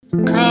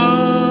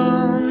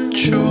Come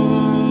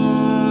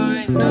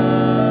join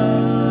us.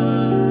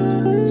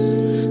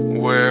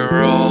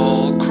 We're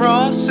all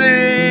crossing.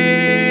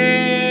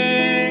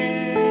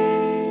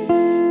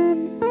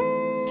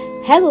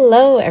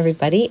 Hello,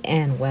 everybody,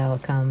 and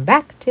welcome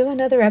back to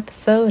another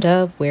episode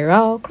of We're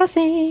All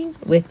Crossing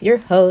with your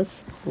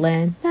hosts,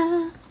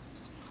 Lena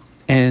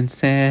and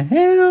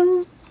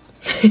Sam.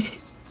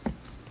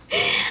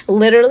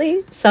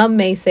 Literally, some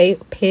may say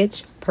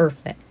pitch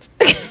perfect.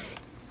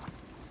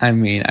 I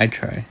mean, I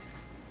try.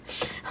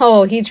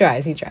 Oh, he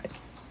tries.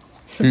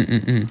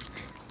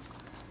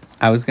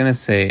 I was gonna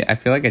say, I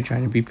feel like I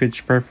try to be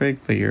pitch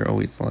perfect, but you're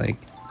always like,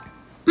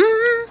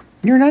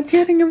 you're not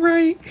getting it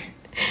right.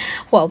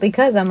 Well,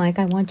 because I'm like,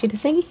 I want you to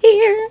sing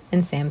here,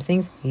 and Sam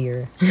sings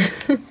here.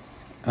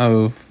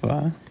 Oh,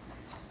 fuck.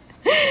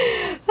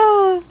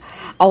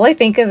 All I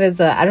think of is,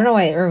 I don't know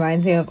why it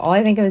reminds me of, all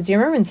I think of is, do you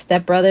remember in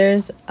Step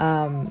Brothers,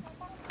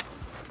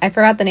 I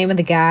forgot the name of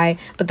the guy,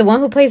 but the one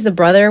who plays the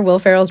brother, Will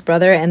Ferrell's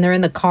brother, and they're in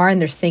the car and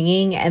they're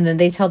singing, and then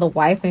they tell the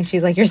wife, and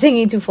she's like, you're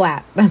singing too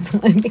flat. That's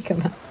what I think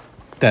about.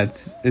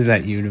 Is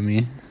that you to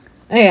me?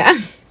 Yeah.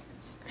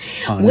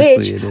 Honestly,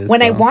 Which, it is,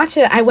 when I though. watched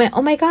it, I went,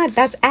 oh my God,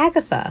 that's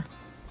Agatha.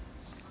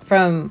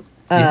 From,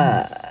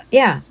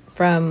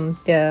 from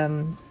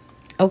the,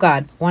 oh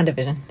God,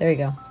 WandaVision. There you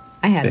go.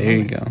 I had a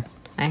moment. There you go.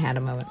 I had a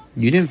moment.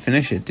 You didn't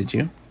finish it, did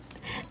you?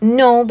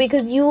 No,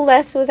 because you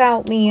left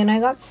without me, and I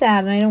got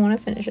sad, and I don't want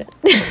to finish it.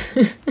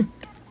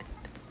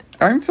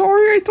 I'm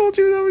sorry, I told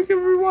you that we could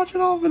rewatch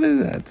it all, but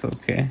that's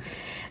okay.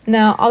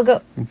 No, I'll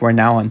go. We're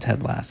now on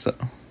Ted Lasso.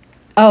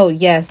 Oh,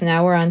 yes,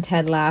 now we're on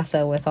Ted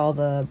Lasso with all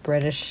the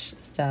British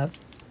stuff.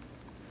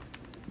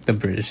 The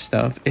British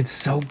stuff. It's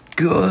so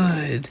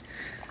good.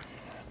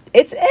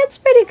 It's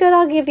pretty good.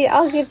 I'll give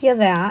you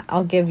that.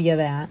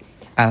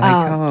 I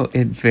like how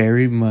it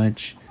very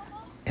much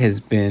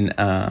has been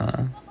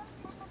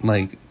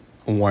like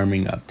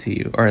warming up to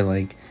you, or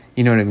like,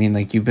 you know what I mean,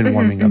 like you've been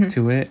warming up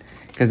to it,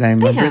 because I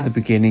remember at the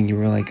beginning you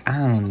were like, I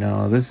don't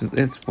know,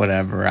 it's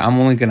whatever, I'm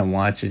only gonna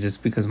watch it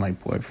just because my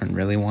boyfriend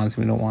really wants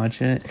me to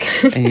watch it.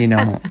 And you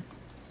know,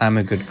 I'm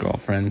a good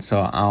girlfriend,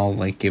 so I'll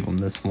like give him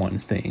this one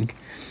thing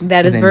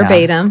that is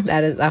verbatim.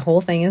 That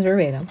whole thing is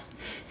verbatim.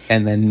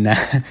 And then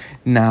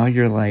now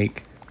you're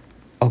like,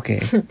 okay,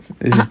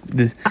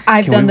 this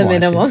I've done the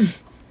minimum.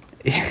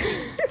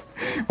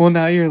 Well,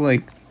 now you're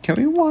like, can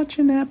we watch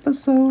an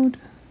episode?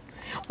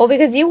 Well,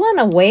 because you want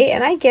to wait,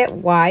 and I get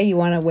why you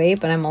want to wait,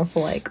 but I'm also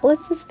like,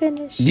 let's just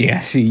finish. Yeah,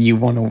 see, you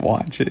want to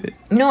watch it.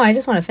 No, I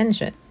just want to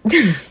finish it.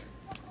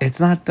 It's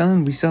not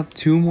done. We still have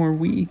 2 more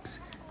weeks.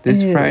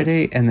 This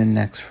Friday and then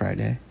next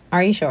Friday.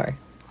 Are you sure?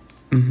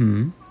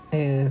 Mm-hmm.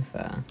 Oof.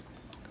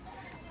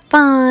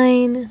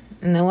 Fine.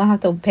 And then we'll have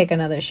to pick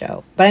another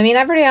show. But I mean,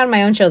 I've already on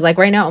my own shows. Like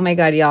right now, oh my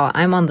God, y'all,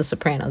 I'm on The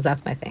Sopranos.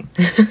 That's my thing.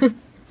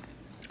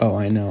 Oh,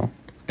 I know.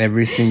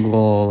 Every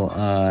single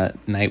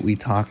night we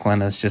talk,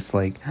 Lena's just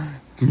like,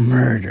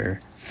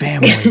 murder,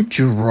 family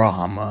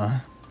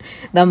drama.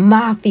 The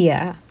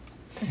mafia.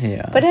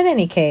 Yeah. But in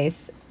any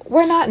case,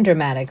 we're not in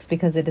dramatics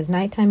because it is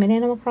nighttime in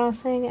Animal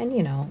Crossing. And,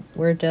 you know,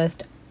 we're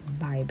just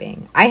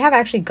vibing. I have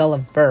actually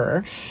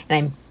Gulliver.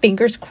 And I'm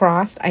fingers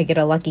crossed I get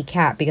a lucky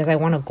cat because I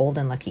want a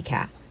golden lucky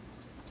cat.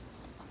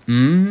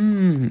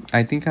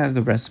 I think I have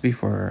the recipe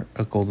for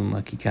a golden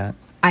lucky cat.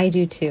 I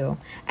do too.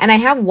 And I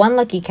have one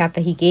lucky cat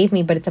that he gave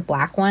me, but it's a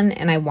black one,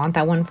 and I want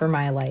that one for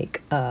my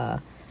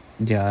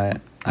Yeah,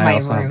 I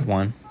also room. have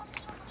one.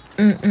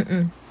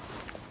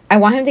 I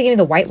want him to give me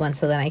the white one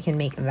so then I can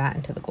make that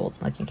into the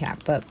golden lucky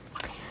cat. But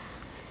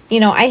you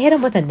know, I hit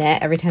him with a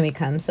net every time he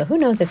comes, so who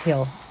knows if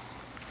he'll,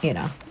 you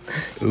know,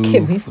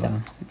 give me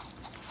stuff.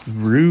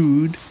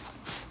 Rude.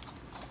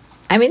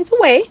 I mean, it's a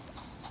way.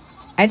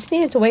 I just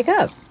needed to wake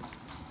up.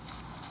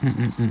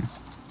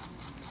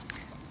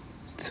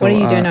 So, what are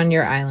you doing on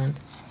your island?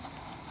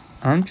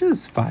 I'm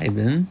just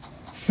vibing.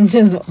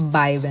 Just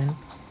vibing.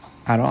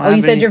 I don't. Oh,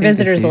 you said your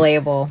visitor's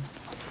Label.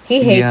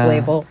 He hates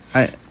Label.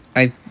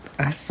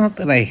 It's not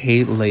that I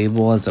hate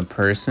Label as a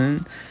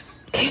person,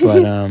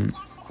 but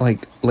like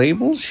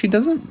Label, she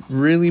doesn't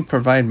really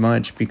provide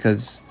much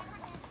because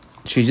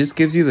she just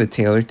gives you the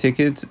Taylor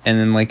tickets, and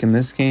then like in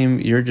this game,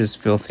 you're just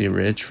filthy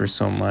rich for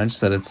so much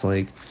that it's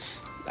like,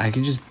 I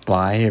could just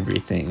buy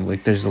everything.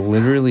 Like, there's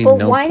literally no point.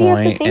 But why do you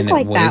have to think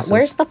like that?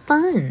 Where's the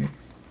fun?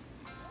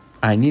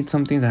 I need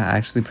something that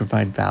actually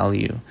provide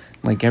value.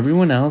 Like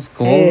everyone else,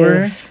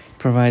 Gulliver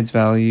provides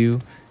value.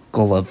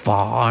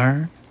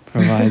 Gulliver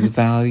provides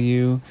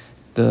value.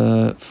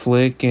 The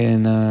Flick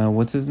and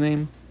what's his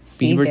name?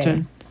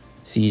 Beaverton?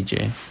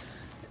 CJ.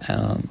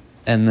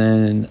 And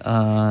then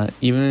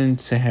even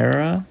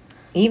Sahara.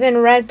 Even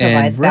Red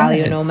provides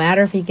value, no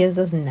matter if he gives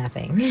us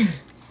nothing.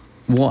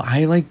 Well,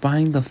 I like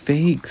buying the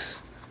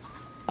fakes.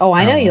 Oh,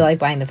 I know you like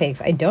buying the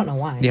fakes. I don't know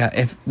why. Yeah,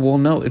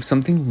 if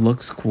something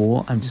looks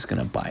cool, I'm just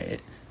gonna buy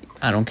it.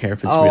 I don't care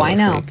if it's real or fake. Oh, I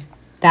know.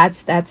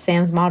 That's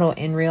Sam's motto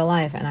in real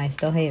life, and I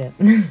still hate it.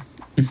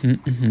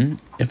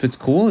 If it's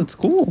cool, it's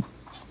cool.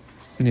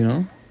 You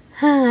know?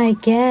 I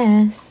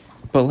guess.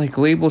 But like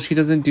Label, she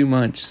doesn't do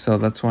much, so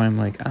that's why I'm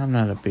like, I'm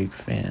not a big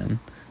fan.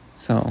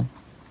 So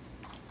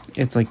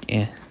it's like,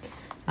 eh.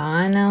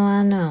 I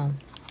know.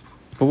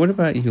 But what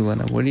about you,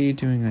 Lena? What are you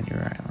doing on your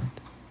island?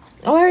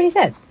 Oh, I already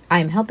said.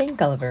 I'm helping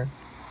Gulliver.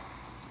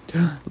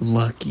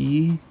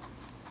 Lucky.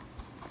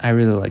 I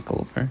really like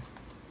Gulliver.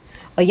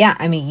 Oh, yeah.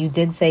 I mean, you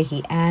did say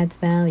he adds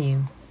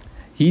value.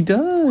 He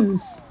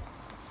does.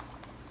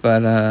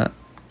 But,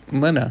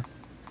 Lena.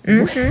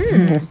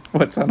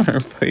 What's on our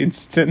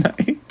plates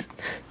tonight?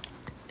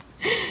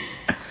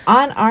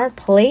 On our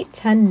plate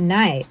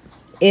tonight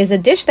is a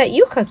dish that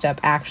you cooked up,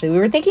 actually. We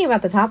were thinking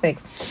about the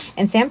topics,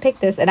 and Sam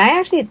picked this, and I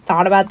actually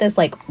thought about this,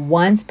 like,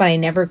 once, but I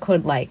never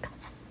could, like,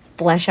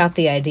 flesh out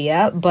the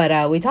idea.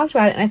 But we talked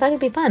about it, and I thought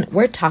it'd be fun.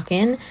 We're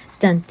talking,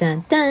 dun,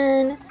 dun,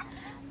 dun,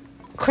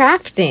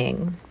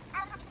 crafting.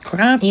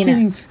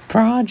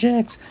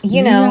 Projects,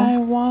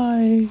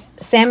 DIY.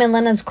 Sam and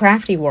Lena's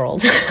crafty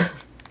world.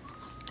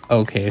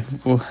 Okay,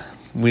 well,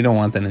 we don't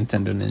want the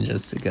Nintendo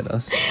Ninjas to get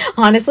us.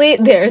 Honestly,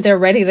 they're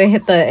ready to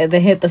hit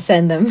the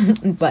send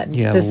them button.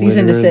 Yeah, the cease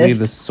and desist.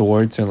 The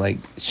swords are like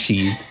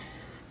sheathed.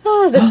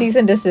 Oh, the cease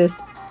and desist.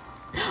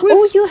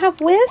 Oh, you have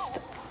Wisp.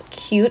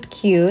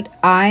 Cute.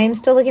 I'm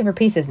still looking for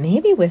pieces.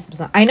 Maybe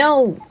Wisp's on. I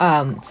know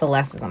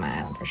Celeste is on my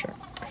island for sure.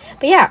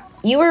 But yeah,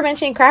 you were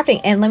mentioning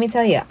crafting, and let me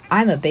tell you,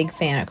 I'm a big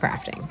fan of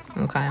crafting.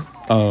 Okay.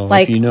 Oh,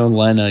 like, if you know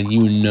Lena,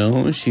 you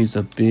know she's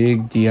a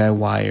big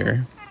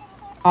DIYer.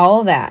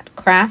 All that.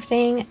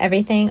 Crafting,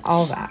 everything,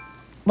 all that.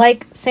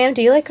 Like, Sam,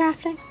 do you like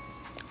crafting?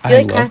 Do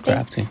you love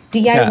crafting.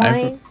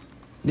 DIYing?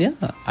 Yeah,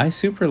 I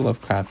super love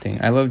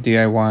crafting. I love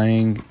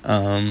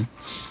DIYing.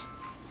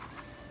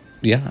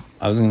 Yeah,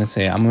 I was gonna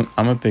say I'm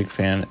a big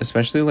fan,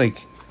 especially like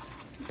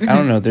I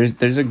don't know.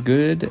 There's a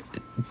good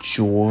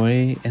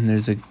joy and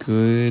there's a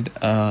good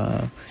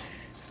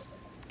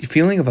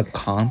feeling of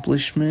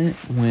accomplishment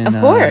when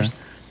of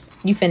course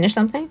you finish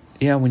something.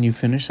 Yeah, when you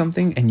finish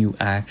something and you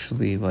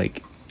actually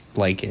like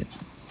it.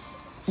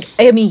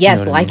 I mean,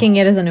 yes, liking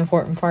it is an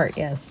important part.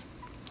 Yes.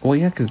 Well,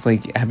 yeah, because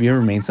like, have you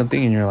ever made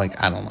something and you're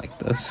like, I don't like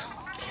this?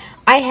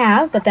 I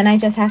have, but then I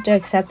just have to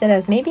accept it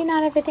as maybe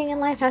not everything in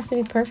life has to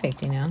be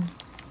perfect, you know?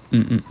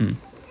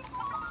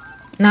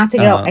 Not to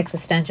get all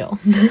existential.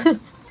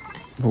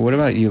 But what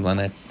about you,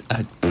 Lena?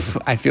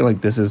 I feel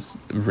like this is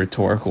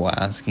rhetorical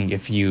asking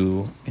if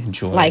you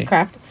enjoy... Like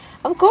craft?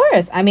 Of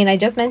course. I mean, I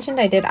just mentioned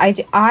I did.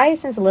 I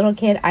since a little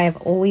kid, I have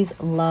always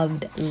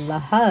loved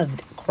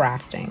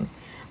crafting.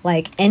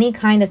 Like, any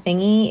kind of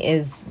thingy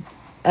is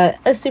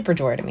a super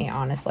joy to me,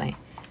 honestly.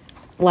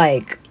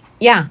 Like,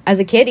 yeah, as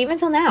a kid, even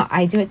till now,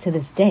 I do it to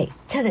this day.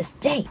 To this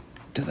day.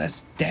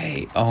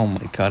 Oh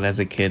my god, as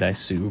a kid, I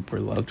super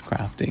loved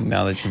crafting,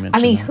 now that you mention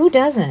I mean, that. who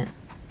doesn't?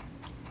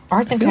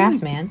 Arts and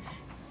crafts, man.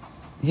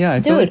 Yeah,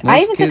 Dude, I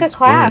even took a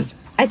class.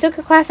 I took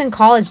a class in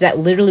college that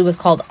literally was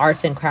called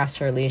Arts and Crafts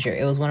for Leisure.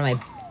 It was one of my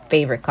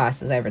favorite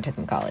classes I ever took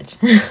in college.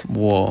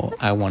 Whoa,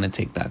 I want to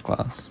take that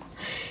class.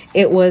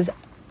 It was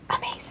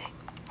amazing.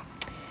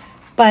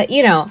 But,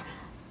 you know,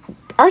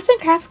 arts and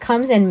crafts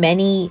comes in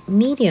many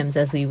mediums,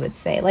 as we would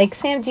say. Like,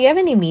 Sam, do you have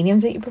any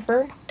mediums that you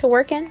prefer to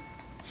work in?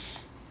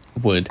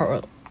 Wood.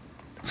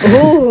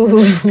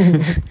 Ooh.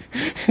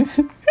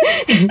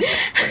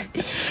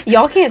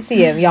 Y'all can't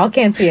see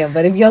him,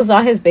 but if y'all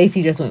saw his face,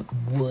 he just went,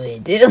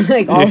 wood.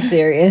 Like, all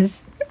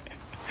serious.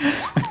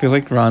 I feel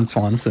like Ron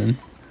Swanson.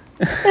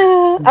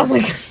 Oh my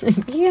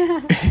god.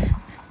 Yeah.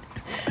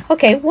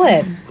 Okay,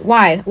 wood.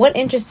 Why? What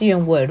interests you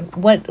in wood?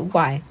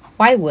 Why?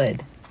 Why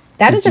wood?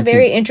 That is a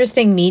very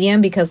interesting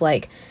medium because,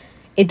 like,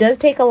 it does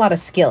take a lot of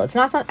skill. It's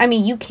not something, I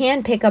mean, you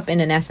can pick up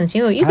in an essence.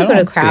 You know, you can go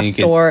to a craft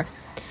store.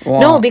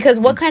 No, because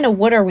what kind of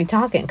wood are we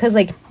talking? Because,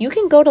 like, you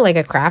can go to, like,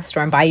 a craft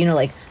store and buy, you know,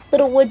 like,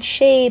 little wood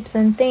shapes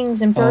and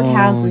things and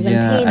birdhouses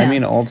and paint them. I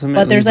mean,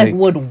 ultimately, but there's, like,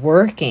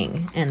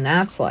 woodworking, and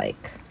that's,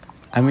 like...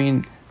 I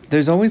mean,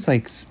 there's always,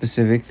 like,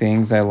 specific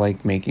things I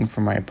like making for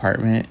my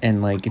apartment.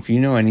 And, like, if you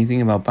know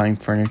anything about buying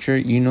furniture,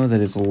 you know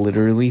that it's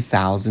literally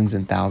thousands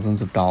and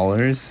thousands of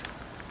dollars.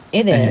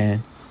 It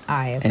is.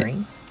 I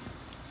agree.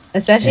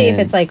 Especially if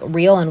it's, like,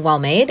 real and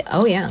well-made.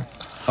 Oh, yeah.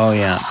 Oh,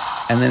 yeah.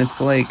 And then it's,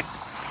 like...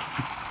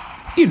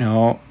 You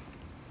know,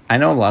 I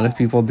know a lot of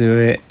people do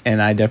it,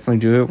 and I definitely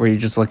do it, where you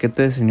just look at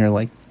this and you're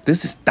like,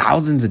 this is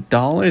thousands of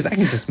dollars? I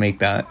can just make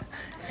that.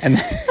 And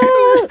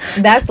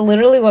that's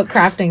literally what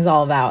crafting's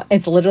all about.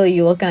 It's literally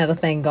you looking at a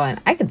thing going,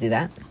 I could do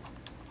that.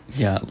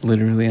 Yeah,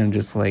 literally, I'm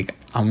just like,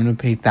 I'm going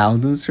to pay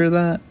thousands for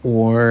that,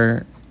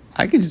 or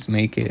I could just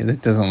make it.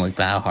 It doesn't look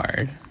that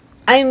hard.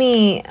 I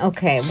mean,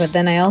 okay, but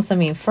then I also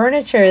mean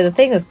furniture. The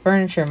thing with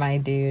furniture, my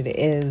dude,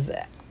 is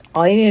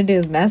all you need to do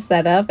is mess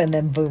that up, and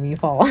then boom, you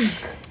fall.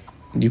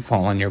 You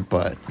fall on your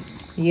butt.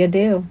 You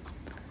do.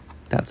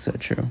 That's so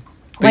true.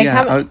 But like,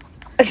 yeah,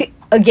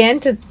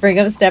 again, to bring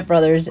up Step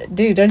Brothers,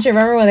 dude, don't you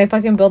remember when they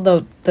fucking build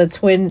the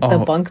twin,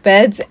 the bunk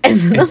beds? And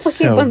the it's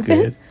so bunk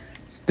good. Bed?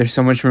 There's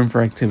so much room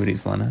for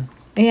activities, Lena.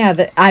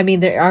 Yeah, I mean,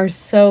 there are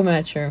so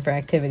much room for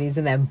activities,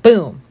 and then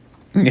boom.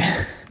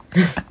 Yeah.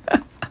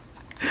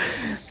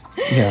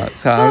 Yeah,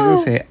 so I was gonna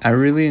say I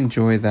really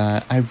enjoy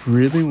that. I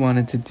really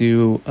wanted to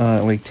do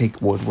like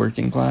take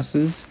woodworking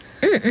classes.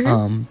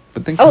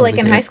 But then Oh, like COVID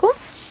in hit. high school?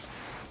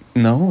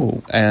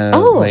 No,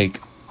 Oh. like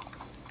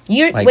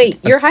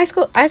Your high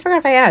school, I forgot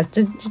if I asked.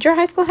 Did your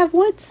high school have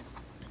woods?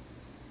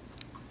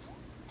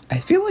 I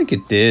feel like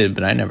it did,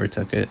 but I never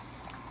took it.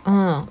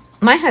 Oh,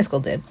 my high school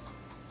did.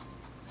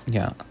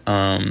 Yeah.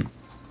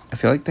 I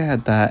feel like they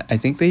had that. I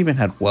think they even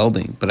had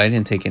welding, but I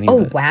didn't take any Oh,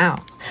 of it. wow.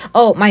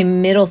 Oh, my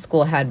middle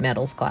school had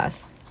metals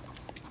class.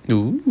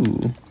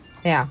 Ooh,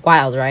 Yeah,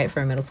 wild, right,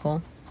 for a middle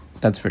school?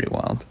 that's pretty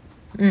wild.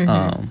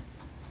 But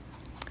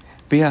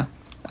yeah,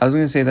 I was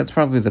gonna say that's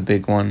probably the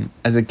big one.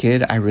 As a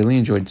kid, I really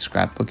enjoyed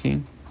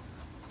scrapbooking.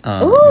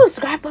 Ooh,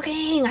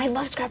 scrapbooking. I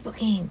love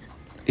scrapbooking.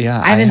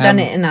 Yeah, I haven't done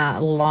it in a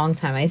long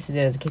time. I used to do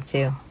it as a kid,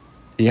 too.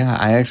 Yeah,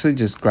 I actually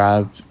just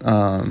grabbed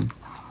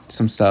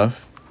some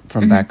stuff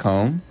from back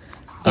home.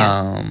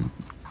 Yeah.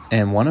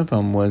 And one of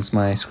them was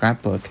my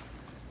scrapbook.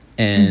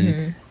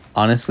 And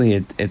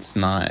honestly, it's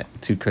not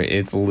too crazy.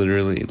 It's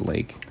literally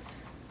like,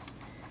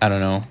 I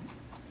don't know.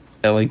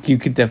 Like, you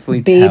could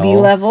definitely Baby tell.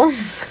 level.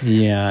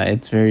 Yeah,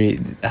 it's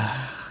very...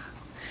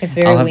 It's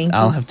very winky.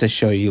 I'll have to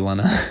show you,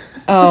 Lena.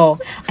 Oh,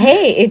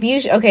 hey, if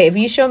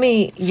you show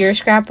me your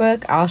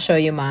scrapbook, I'll show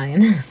you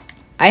mine.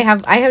 I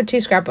have 2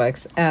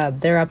 scrapbooks.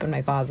 They're up in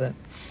my closet.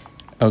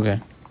 Okay.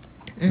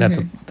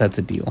 That's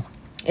a deal.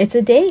 It's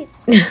a date.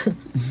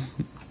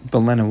 But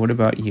Lena, what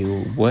about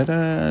you? What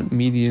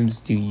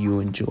mediums do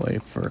you enjoy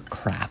for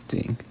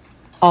crafting?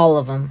 All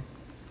of them.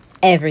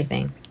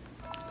 Everything.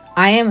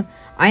 I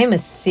am a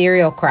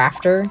serial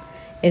crafter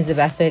is the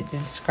best way to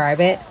describe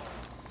it.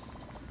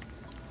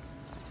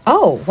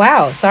 Oh,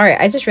 wow. Sorry.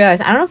 I just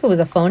realized, I don't know if it was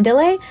a phone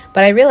delay,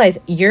 but I realized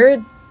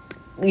your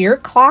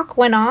clock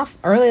went off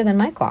earlier than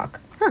my clock.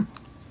 Huh.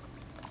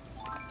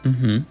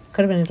 Could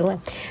have been a delay.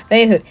 But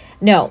anywho,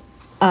 no.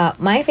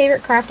 My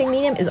favorite crafting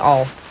medium is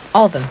all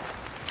of them.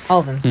 All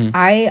of them.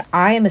 I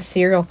am a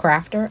serial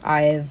crafter.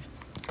 I've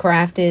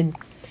crafted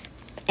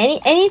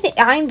anything.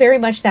 I'm very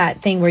much that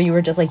thing where you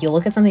were just like, you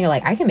look at something, you're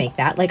like, I can make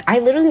that. Like, I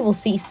literally will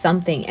see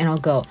something and I'll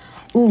go,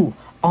 ooh,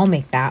 I'll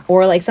make that.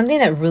 Or like something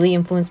that really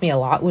influenced me a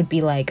lot would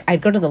be like,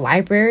 I'd go to the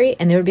library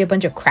and there would be a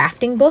bunch of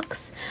crafting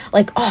books.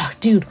 Like, oh,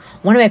 dude,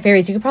 one of my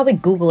favorites. You could probably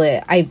Google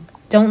it. I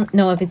don't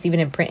know if it's even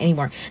in print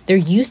anymore. There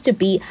used to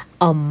be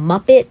a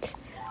Muppet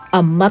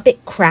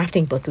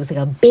crafting book. It was like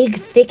a big,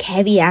 thick,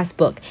 heavy ass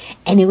book.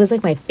 And it was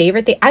like my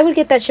favorite thing. I would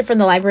get that shit from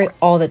the library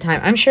all the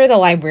time. I'm sure the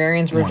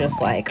librarians were just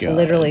like, God.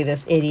 literally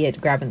this idiot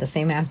grabbing the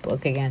same ass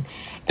book again.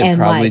 They're and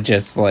probably like,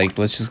 just like,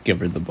 let's just give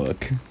her the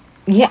book.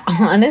 yeah,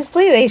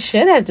 honestly, they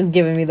should have just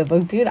given me the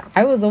book, dude.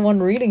 I was the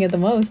one reading it the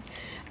most.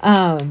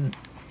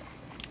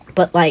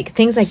 But like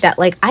things like that,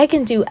 like I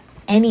can do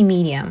any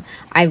medium.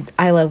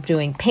 I love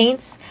doing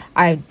paints.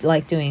 I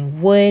like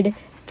doing wood,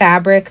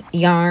 fabric,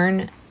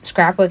 yarn,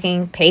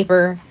 scrapbooking,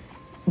 paper,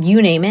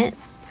 you name it.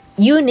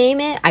 You name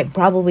it, I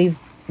probably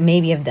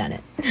maybe have done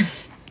it.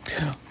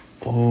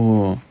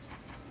 Oh.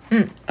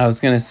 I was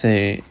gonna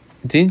say,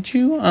 didn't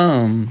you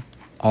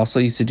also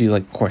used to do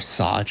like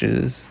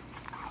corsages?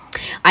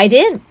 I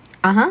did.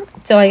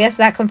 So I guess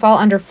that can fall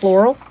under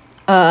floral,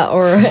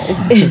 or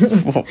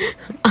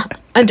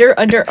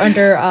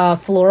under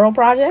floral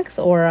projects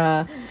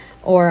or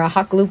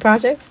hot glue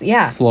projects.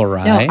 Yeah.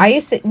 Fluoride. I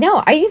used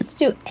to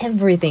do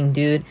everything,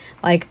 dude.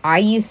 Like I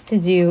used to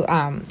do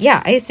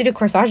I used to do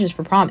corsages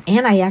for prom,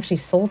 and I actually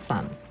sold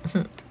some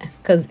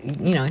because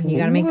you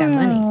gotta make that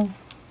money.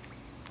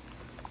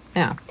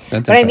 Yeah.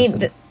 That's but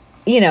impressive.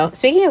 I mean,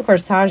 speaking of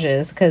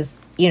corsages, because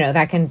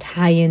that can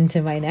tie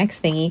into my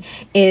next thingy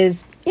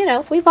is,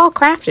 we've all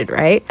crafted,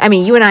 right? I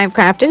mean, you and I have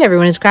crafted,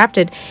 everyone has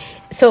crafted.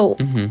 So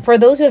for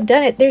those who have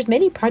done it, there's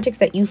many projects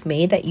that you've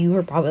made that you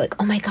were probably like,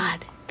 oh my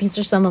God, these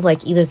are some of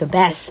like either the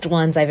best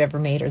ones I've ever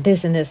made or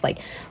this and this. Like,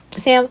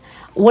 Sam,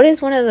 what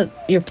is one of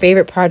your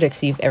favorite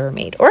projects you've ever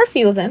made? Or a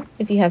few of them,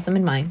 if you have some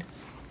in mind.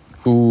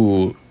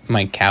 Ooh,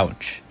 my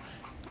couch.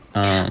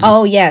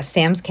 Oh, yes,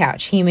 Sam's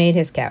couch. He made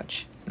his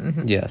couch.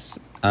 Yes.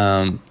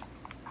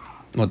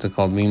 What's it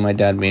called? Me and my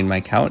dad made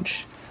my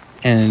couch.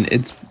 And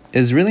it's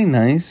really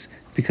nice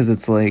because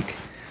it's like,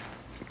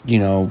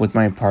 with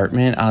my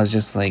apartment, I was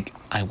just like,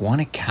 I want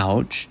a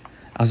couch.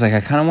 I was like,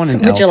 I kind of want an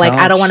But L you're like,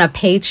 I don't couch. want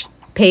to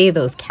pay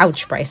those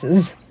couch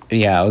prices.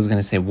 Yeah, I was going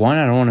to say, one,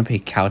 I don't want to pay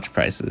couch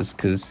prices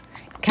because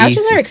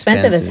Couches are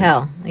expensive as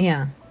hell.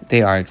 Yeah.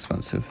 They are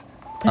expensive.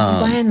 But if you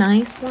buy a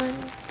nice one.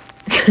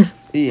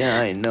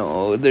 Yeah, I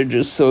know. They're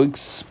just so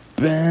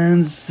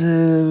expensive.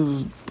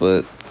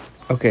 But,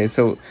 okay,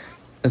 so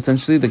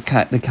essentially the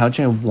couch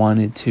I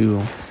wanted to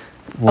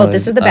was... Oh,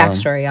 this is the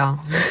backstory, y'all.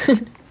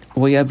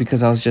 Well, yeah,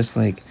 because I was just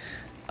like,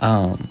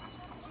 I'm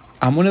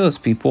one of those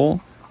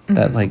people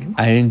that, like,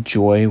 I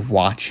enjoy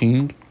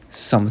watching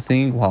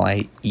something while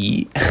I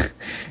eat. And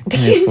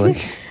it's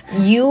like...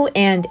 You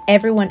and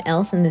everyone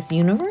else in this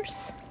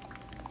universe?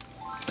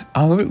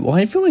 Well,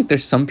 I feel like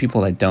there's some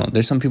people that don't.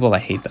 There's some people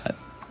that hate that.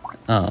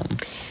 I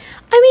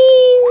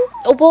mean,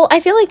 Well, I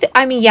feel like,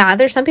 I mean, yeah,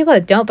 there's some people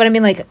that don't, but I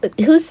mean, like,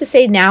 who's to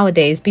say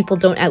nowadays people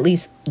don't at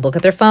least look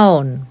at their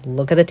phone,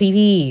 look at the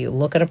TV,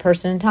 look at a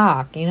person and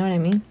talk? You know what I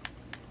mean?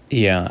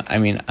 Yeah, I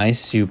mean, I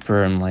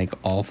super am like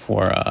all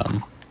for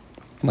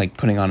like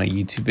putting on a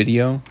YouTube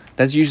video.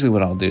 That's usually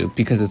what I'll do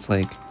because it's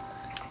like,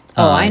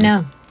 I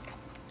know.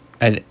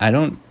 I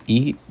don't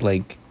eat,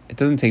 like, it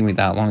doesn't take me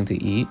that long to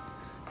eat,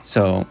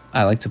 so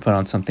I like to put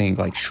on something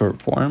like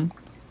short form.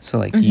 So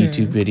like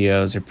YouTube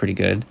videos are pretty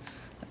good.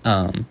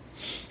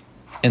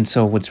 And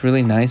so what's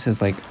really nice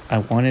is like I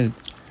wanted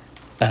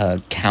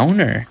a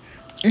counter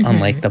on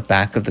like the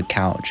back of the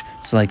couch.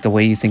 So like the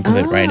way you think of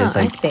it, right, is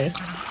like I see.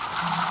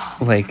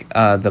 like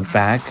the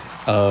back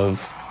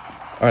of,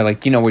 or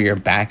like, you know, where your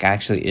back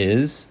actually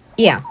is.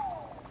 Yeah.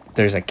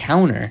 There's a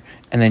counter,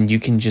 and then you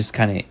can just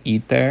kind of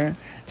eat there.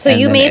 So and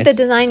you then made the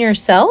design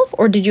yourself,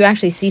 or did you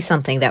actually see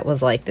something that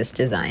was like this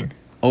design?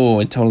 Oh,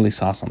 I totally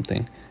saw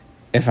something.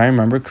 If I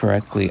remember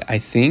correctly, I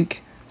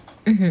think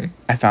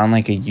I found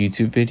like a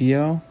YouTube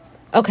video.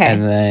 Okay.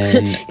 And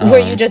then were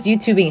you just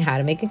YouTubing how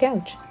to make a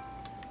couch?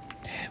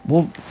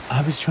 Well,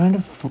 I was trying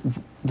to.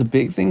 The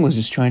big thing was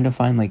just trying to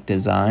find like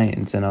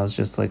designs, and I was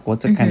just like,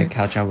 "What's the kind of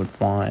couch I would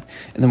want?"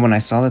 And then when I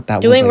saw that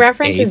was doing like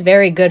reference is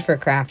very good for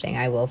crafting,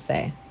 I will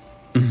say.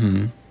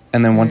 And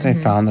then once I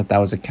found that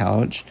was a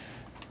couch,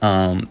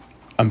 I'm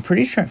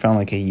pretty sure I found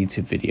like a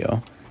YouTube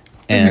video,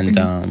 and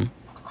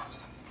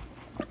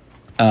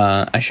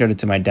I showed it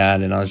to my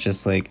dad, and I was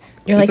just like,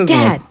 "You're like,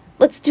 Dad,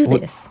 let's do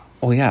this."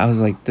 Oh yeah, I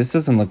was like, "This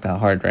doesn't look that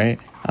hard, right?"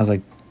 I was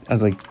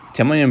like,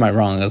 "Tell me, am I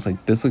wrong?" I was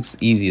like, "This looks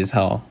easy as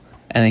hell."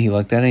 And then he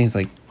looked at it, and he's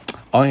like,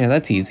 "Oh yeah,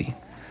 that's easy."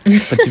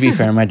 But to be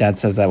fair, my dad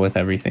says that with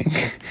everything.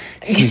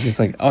 He's just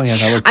like, "Oh yeah,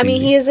 that looks easy." I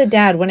mean, he is a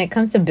dad. When it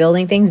comes to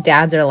building things,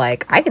 dads are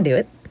like, "I can do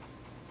it."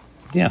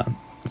 Yeah.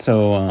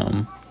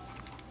 So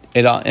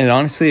it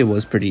honestly it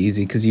was pretty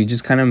easy because you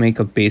just kind of make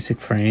a basic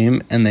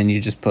frame, and then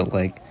you just put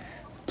like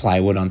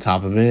plywood on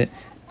top of it,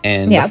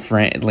 and the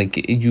frame,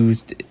 like you.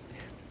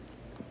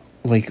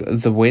 Like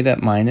the way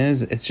that mine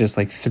is, it's just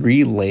like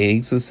 3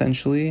 legs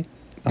essentially.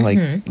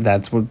 Like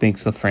that's what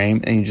makes the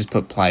frame, and you just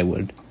put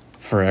plywood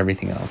for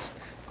everything else,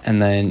 and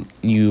then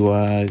you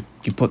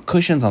put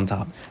cushions on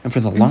top. And for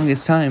the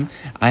longest time,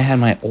 I had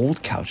my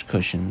old couch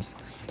cushions.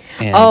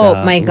 And,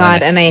 my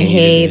god! And I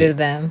hated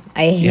them.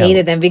 I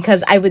hated them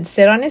because I would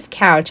sit on his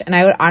couch and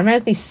I would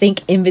automatically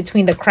sink in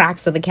between the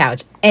cracks of the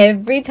couch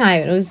every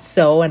time. It was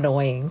so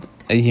annoying.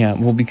 Yeah,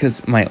 well,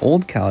 because my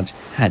old couch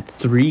had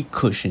 3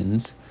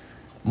 cushions.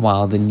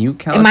 While the new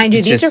couch, and mind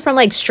you, these are from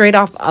like straight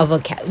off of a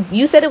couch.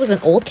 You said it was an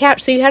old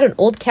couch, so you had an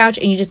old couch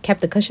and you just kept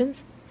the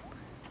cushions?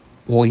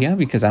 Well, yeah,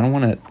 because I don't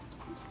want to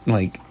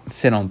like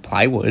sit on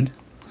plywood.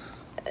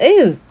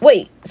 Ew!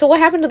 Wait, so what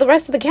happened to the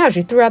rest of the couch?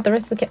 You threw out the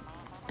rest of the couch?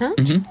 Huh?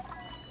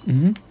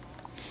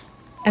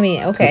 I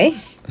mean, okay.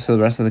 So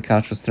the rest of the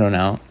couch was thrown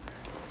out,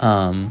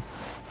 and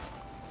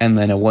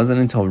then it wasn't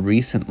until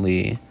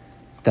recently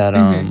that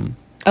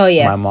oh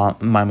yes,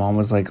 my mom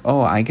was like,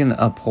 "Oh, I can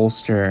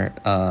upholster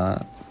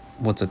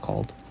what's it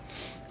called?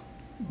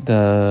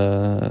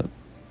 I'm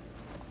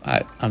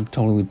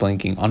totally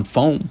blanking on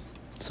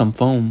some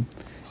foam."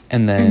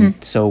 And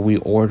then so we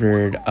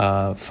ordered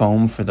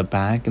foam for the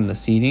back and the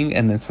seating,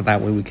 and then so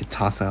that way we could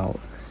toss out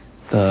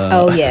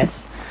the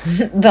yes.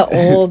 The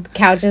old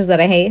couches that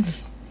I hate.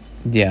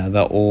 Yeah,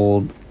 the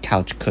old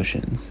couch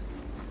cushions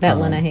that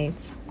Lena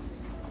hates.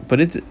 But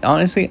it's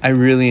honestly, I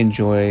really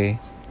enjoy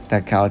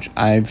that couch.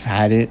 I've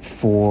had it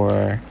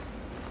for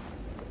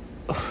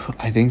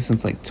I think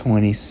since like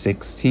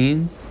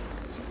 2016.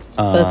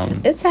 So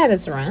it's had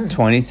its run.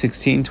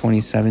 2016,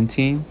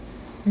 2017.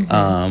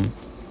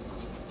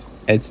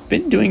 It's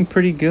been doing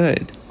pretty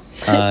good.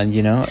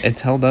 You know,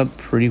 it's held up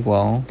pretty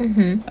well.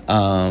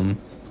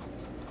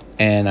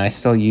 And I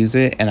still use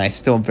it, and I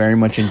still very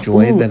much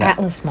enjoy that.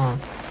 Atlas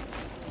moth.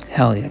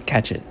 Hell yeah,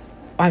 catch it.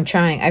 I'm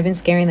trying. I've been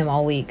scaring them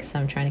all week, so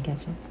I'm trying to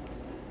catch it.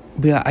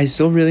 But yeah, I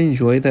still really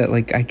enjoy that.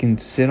 Like, I can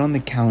sit on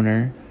the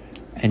counter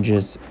and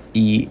just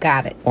eat.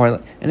 Got it.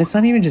 And it's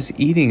not even just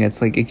eating.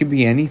 It's like, it could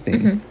be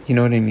anything. You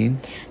know what I mean?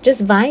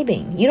 Just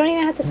vibing. You don't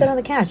even have to sit on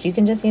the couch. You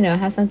can just,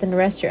 have something to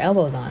rest your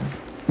elbows on.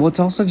 Well, it's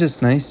also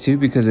just nice, too,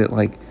 because it,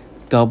 like,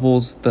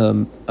 doubles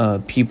the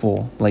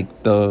people, like,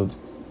 the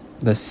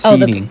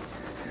seating.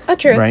 Oh,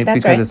 true. Right?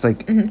 That's because right.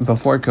 it's like,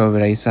 before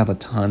COVID, I used to have a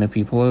ton of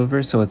people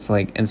over. So it's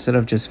like, instead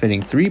of just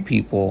fitting 3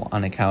 people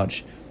on a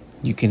couch,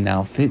 you can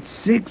now fit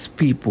 6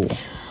 people.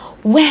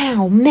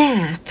 Wow,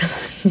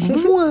 math.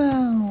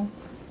 Wow.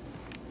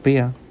 But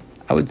yeah,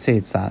 I would say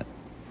it's that.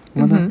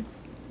 Lena,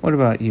 what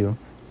about you?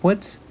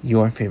 What's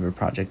your favorite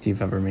project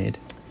you've ever made?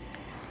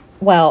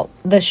 Well,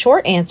 the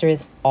short answer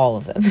is all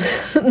of them.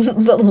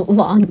 The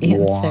long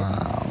answer.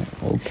 Wow.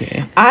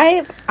 Okay.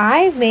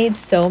 I've made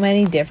so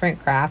many different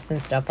crafts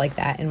and stuff like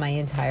that in my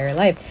entire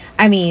life.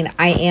 I mean,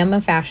 I am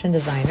a fashion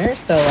designer,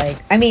 so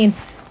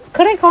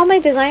could I call my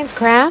designs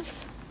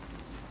crafts?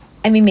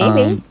 I mean,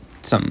 maybe.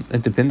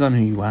 It depends on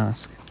who you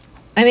ask.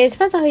 I mean, it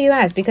depends on who you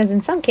ask, because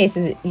in some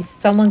cases,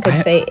 someone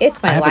could say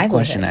it's my livelihood. I have a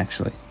question,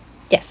 actually.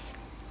 Yes.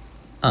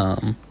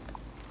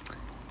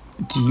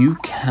 do you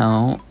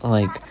count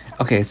like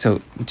okay, so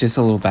just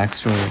a little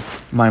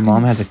backstory. My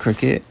mom has a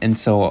Cricut, and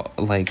so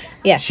like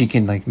Yes. she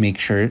can like make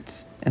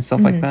shirts and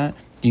stuff like that.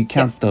 Do you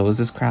count Yes. those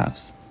as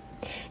crafts?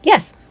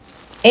 Yes.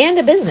 And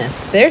a business.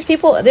 There's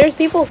people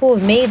who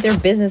have made their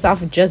business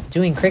off of just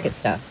doing Cricut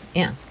stuff.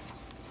 Yeah.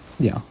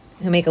 Yeah.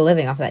 Who make a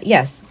living off of that.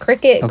 Yes.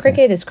 Cricut Okay.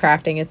 Cricut is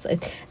crafting. It's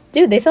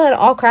dude, they sell it at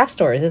all craft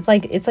stores. It's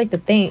like the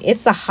thing.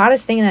 It's the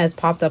hottest thing that has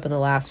popped up in the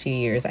last few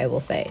years, I will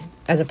say.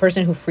 As a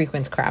person who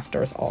frequents craft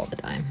stores all the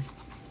time.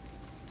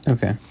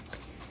 Okay.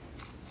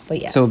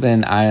 But yes. So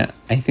then I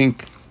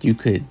think you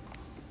could.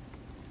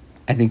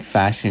 I think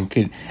fashion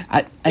could.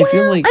 I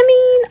feel like.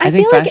 I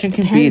think feel like fashion it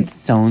can be depends.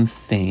 its own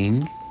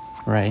thing,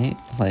 right?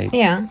 Like.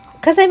 Yeah.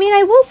 Because, I mean,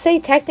 I will say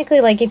technically,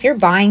 like, if you're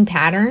buying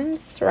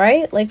patterns,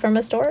 right? Like, from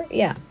a store,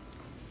 yeah.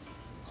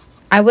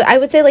 I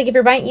would say, like, if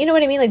you're buying, you know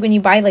what I mean? Like, when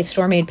you buy, like,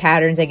 store-made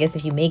patterns, I guess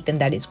if you make them,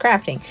 that is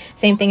crafting.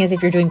 Same thing as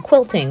if you're doing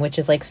quilting, which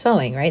is, like,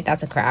 sewing, right?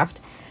 That's a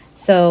craft.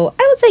 So,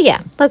 I would say,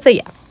 yeah. Let's say,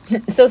 yeah.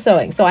 So,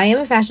 sewing. So, I am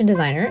a fashion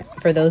designer.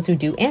 For those who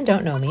do and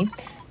don't know me,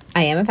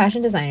 I am a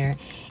fashion designer.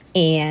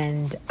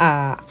 And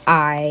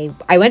I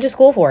went to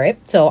school for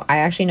it. So, I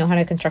actually know how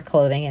to construct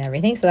clothing and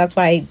everything. So, that's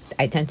what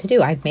I tend to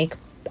do. I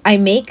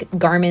make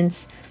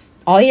garments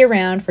all year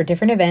round for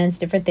different events,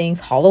 different things,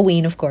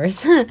 Halloween, of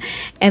course,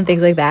 and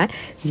things like that.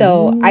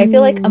 So I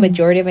feel like a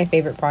majority of my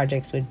favorite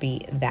projects would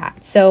be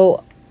that.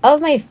 So of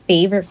my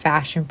favorite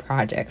fashion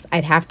projects,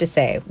 I'd have to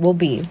say will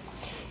be,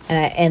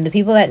 and the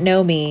people that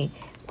know me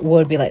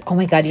would be like, oh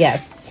my God,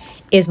 yes,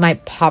 is my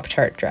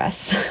Pop-Tart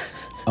dress.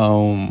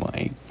 Oh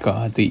my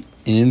God! The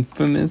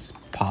infamous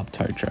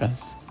Pop-Tart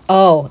dress.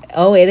 Oh,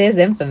 it is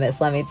infamous,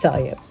 let me tell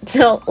you.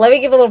 So let me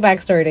give a little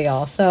backstory to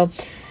y'all. So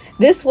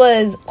this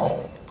was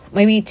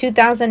maybe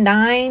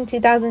 2009,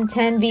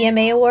 2010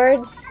 VMA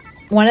Awards.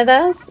 One of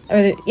those.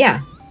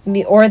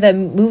 Or the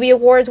movie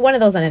awards. One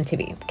of those on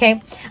MTV.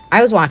 Okay.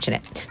 I was watching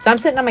it. So I'm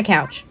sitting on my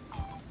couch.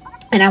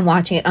 And I'm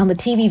watching it. On the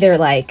TV, they're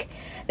like,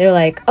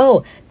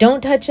 oh,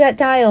 don't touch that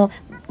dial.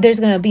 There's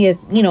going to be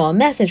a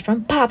message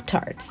from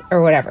Pop-Tarts.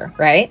 Or whatever.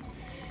 Right?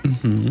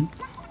 Mm-hmm.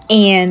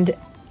 And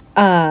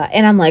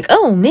I'm like,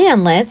 oh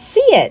man, let's see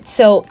it.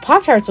 So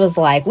Pop-Tarts was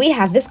like, we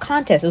have this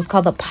contest. It was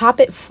called the Pop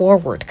It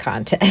Forward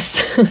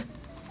contest.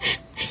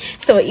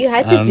 So what you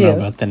had to do. I don't know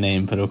about the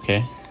name, but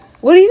okay.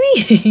 What do you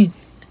mean?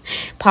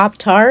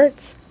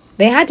 Pop-Tarts?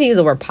 They had to use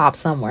the word pop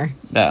somewhere.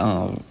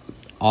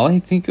 All I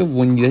think of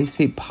when they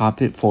say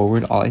Pop It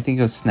Forward, all I think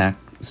of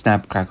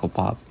Snap Crackle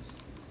Pop.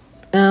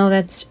 Oh,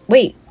 that's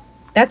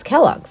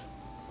Kellogg's.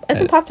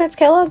 Isn't Pop-Tarts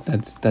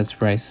Kellogg's?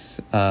 That's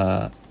Rice.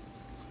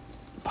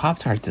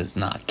 Pop-Tart is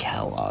not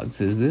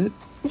Kellogg's, is it?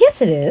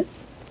 Yes, it is.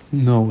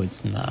 No,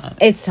 it's not.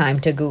 It's time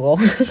to Google.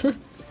 Sam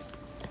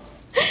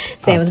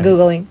was Pop-Tarts.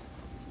 Googling.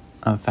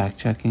 I'm fact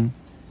checking.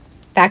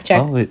 Fact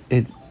check. Oh,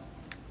 it.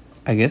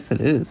 I guess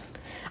it is.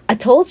 I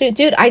told you,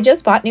 dude, I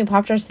just bought new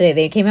Pop-Tarts today.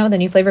 They came out with a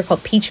new flavor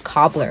called Peach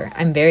Cobbler.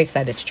 I'm very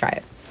excited to try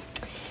it.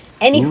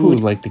 Ooh,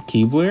 Anywho. like the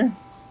Keebler?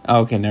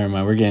 Oh, okay, never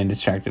mind. We're getting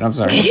distracted. I'm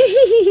sorry.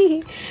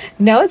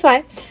 No, it's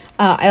fine.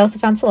 I also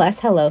found Celeste.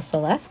 Hello,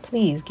 Celeste.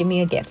 Please give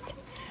me a gift.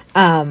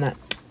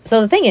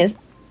 So the thing is,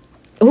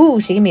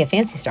 she gave me a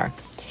fancy star.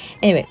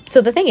 Anyway,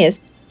 so the thing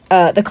is,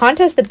 the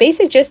contest, the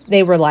basic gist,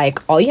 they were like,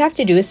 all you have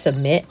to do is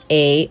submit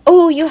I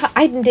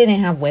didn't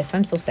have Wisp.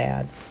 I'm so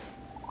sad.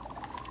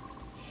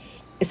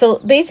 So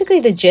basically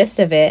the gist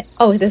of it,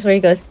 this is where he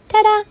goes,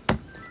 ta-da.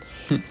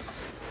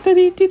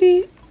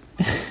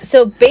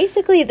 So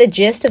basically the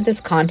gist of this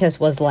contest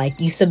was like,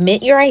 you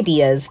submit your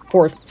ideas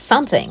for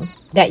something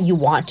that you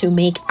want to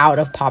make out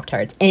of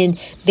Pop-Tarts. And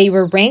they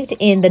were ranked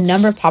in the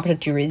number of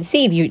Pop-Tarts you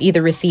receive. You'd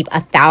either receive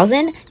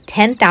 1,000,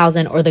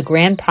 10,000, or the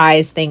grand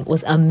prize thing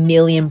was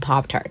 1,000,000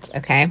 Pop-Tarts,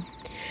 okay?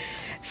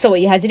 So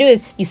what you had to do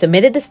is you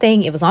submitted this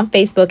thing, it was on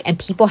Facebook, and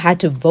people had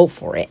to vote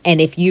for it.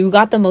 And if you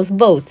got the most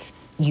votes,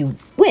 you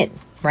win,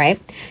 right?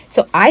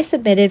 So I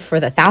submitted for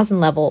the 1,000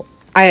 level.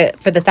 I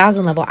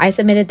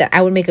submitted that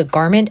I would make a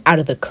garment out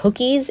of the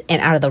cookies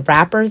and out of the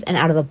wrappers and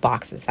out of the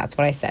boxes. That's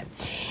what I said.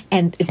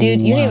 And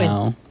dude, you didn't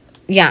even...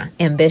 Yeah,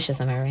 ambitious,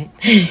 am I right?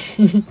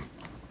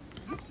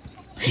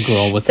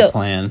 Girl with a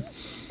plan.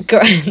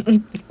 Girl,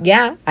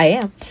 yeah, I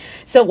am.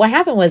 So what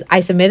happened was I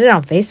submitted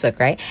on Facebook,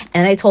 right?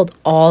 And I told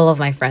all of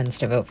my friends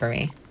to vote for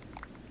me.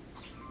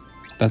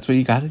 That's what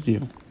you got to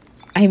do.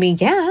 I mean,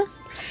 yeah.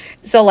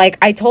 So like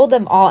I told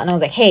them all and I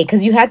was like, hey,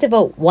 because you had to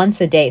vote once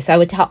a day. So I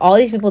would tell all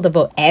these people to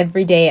vote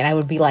every day. And I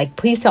would be like,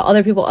 please tell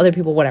other people,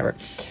 whatever.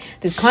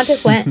 This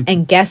contest went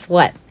and guess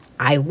what?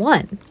 I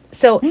won.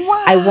 So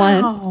wow. I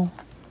won.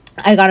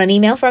 I got an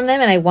email from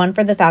them and I won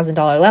for the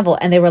 $1,000 level.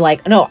 And they were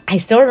like, no, I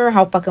still remember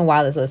how fucking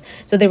wild this was.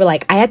 So they were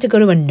like, I had to go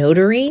to a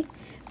notary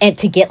and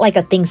to get like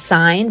a thing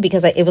signed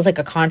because it was like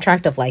a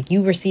contract of like,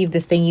 you received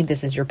this thingy,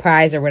 this is your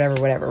prize or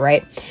whatever,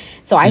 right?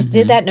 So I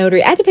did that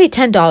notary. I had to pay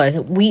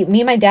 $10. Me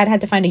and my dad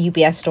had to find a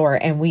UPS store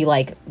and we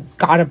like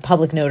got a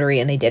public notary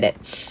and they did it.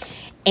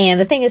 And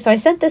the thing is, so I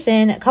sent this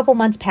in, a couple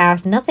months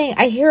passed, nothing,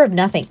 I hear of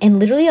nothing. And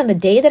literally on the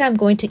day that I'm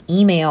going to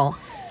email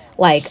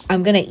Like,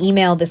 I'm gonna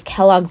email this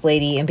Kellogg's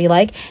lady and be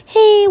like,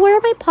 hey, where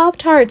are my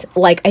Pop-Tarts?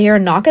 Like, I hear a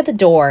knock at the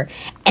door,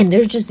 and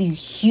there's just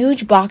these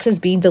huge boxes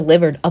being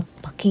delivered of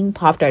fucking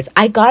Pop-Tarts.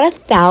 I got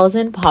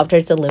 1,000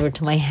 Pop-Tarts delivered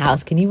to my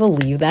house. Can you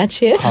believe that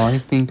shit? All I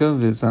think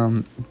of is,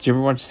 did you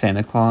ever watch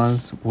Santa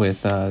Claus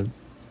with,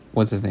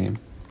 what's his name?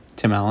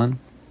 Tim Allen?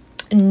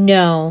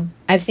 No.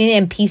 I've seen it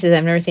in pieces.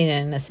 I've never seen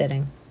it in a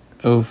sitting.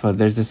 Oof,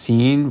 there's a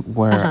scene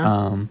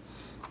where,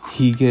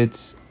 he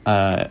gets,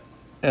 a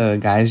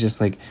guy's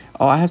just like,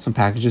 oh, I have some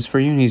packages for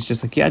you. And he's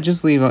just like, yeah,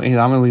 just leave. I'm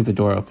going to leave the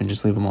door open.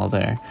 Just leave them all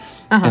there.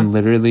 And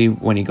literally,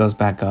 when he goes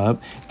back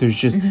up, there's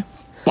just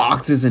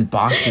boxes and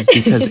boxes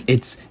because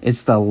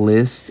it's the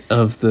list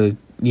of the,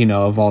 you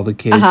know, of all the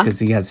kids because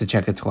he has to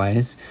check it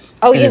twice.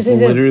 Oh, and yes,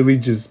 it's literally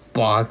just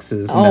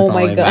boxes. And that's all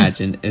I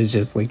imagine. It's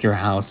just like your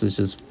house is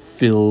just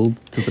filled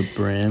to the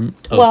brim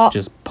of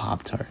just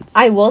Pop-Tarts.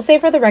 I will say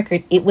for the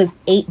record, it was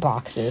 8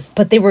 boxes,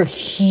 but they were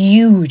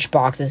huge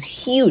boxes.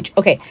 Huge.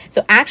 Okay,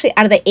 so actually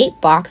out of the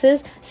 8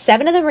 boxes,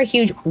 7 of them were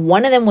huge.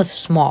 1 of them was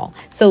small.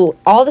 So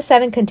all the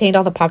 7 contained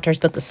all the Pop-Tarts,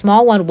 but the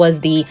small one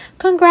was the,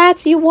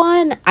 congrats, you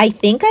won. I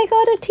think I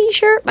got a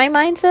t-shirt, my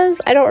mind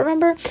says. I don't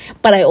remember.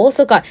 But I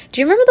also got,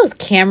 do you remember those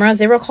cameras?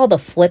 They were called the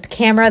flip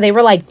camera. They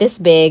were like this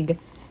big.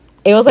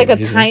 It was like a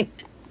tiny...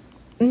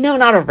 No,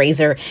 not a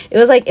razor. It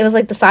was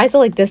like the size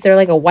of like this. They're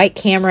like a white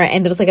camera,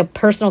 and there was like a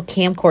personal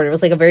camcorder. It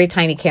was like a very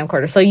tiny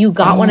camcorder. So you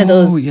got one of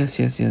those. Oh,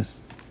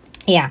 yes.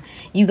 Yeah,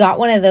 you got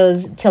one of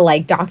those to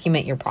like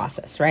document your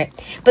process, right?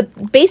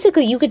 But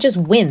basically, you could just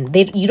win.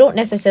 You don't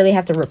necessarily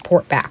have to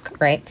report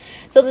back, right?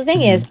 So the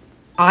thing is,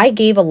 I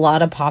gave a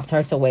lot of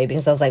Pop-Tarts away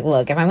because I was like,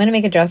 look, if I'm going to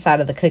make a dress out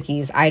of the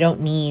cookies, I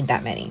don't need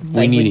that many. So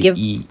we need to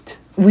eat.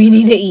 We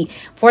need to eat.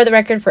 For the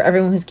record, for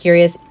everyone who's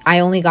curious, I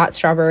only got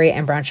strawberry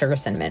and brown sugar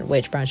cinnamon,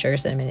 which brown sugar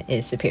cinnamon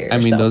is superior. I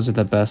mean, those are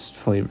the best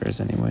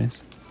flavors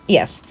anyways.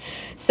 Yes.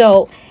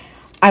 So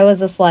I was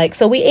just like,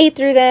 so we ate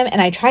through them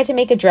and I tried to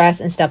make a dress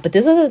and stuff. But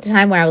this was at the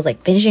time when I was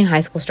like finishing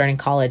high school, starting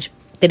college.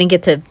 Didn't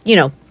get to,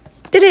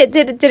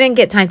 didn't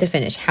get time to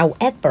finish.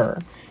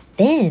 However,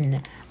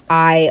 then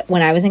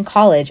when I was in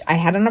college, I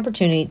had an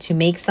opportunity to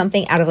make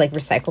something out of like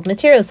recycled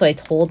materials. So I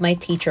told my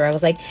teacher, I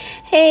was like,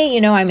 hey,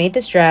 I made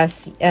this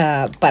dress,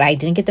 but I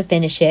didn't get to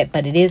finish it,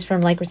 but it is from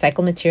like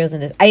recycled materials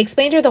and this. I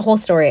explained her the whole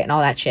story and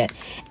all that shit.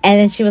 And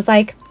then she was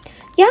like,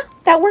 yeah,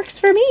 that works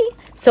for me.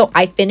 So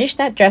I finished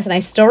that dress, and I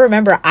still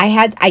remember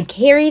I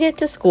carried it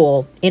to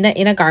school in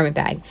a garment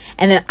bag.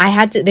 And then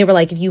they were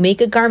like, if you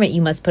make a garment,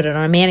 you must put it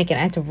on a mannequin.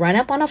 I had to run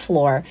up on a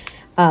floor.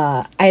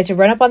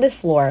 This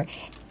floor,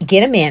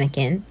 get a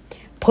mannequin,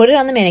 put it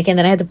on the mannequin.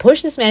 Then I had to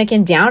push this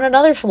mannequin down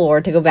another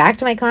floor to go back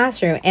to my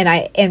classroom.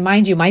 And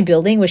mind you, my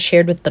building was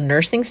shared with the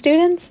nursing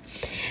students.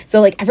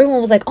 So like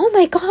everyone was like, oh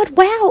my God,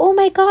 wow. Oh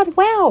my God,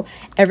 wow.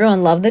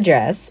 Everyone loved the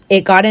dress.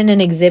 It got in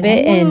an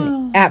exhibit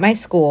at my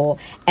school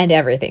and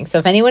everything. So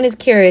if anyone is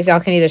curious, y'all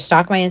can either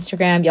stalk my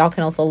Instagram. Y'all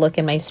can also look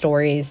in my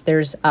stories.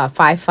 There's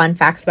 5 fun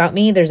facts about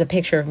me. There's a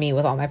picture of me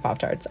with all my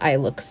Pop-Tarts. I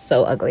look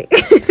so ugly.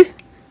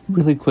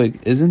 Really quick,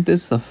 isn't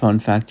this the fun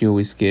fact you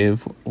always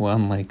give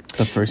on like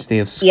the first day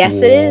of school? Yes,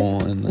 it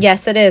is.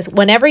 Yes, it is.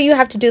 Whenever you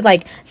have to do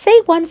like, say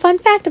one fun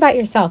fact about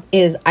yourself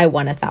is I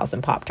won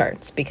 1,000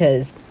 Pop-Tarts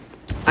because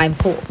I'm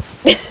cool.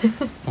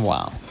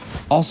 Wow.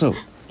 Also,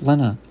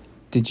 Lena,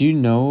 did you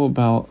know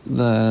about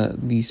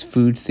these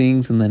food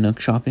things in the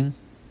Nook shopping?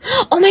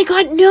 Oh my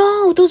God,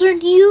 no, those are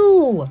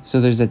new. So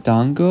there's a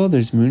dango,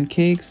 there's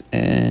mooncakes,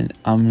 and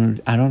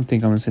I don't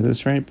think I'm gonna say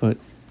this right, but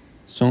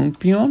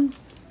songpyeon?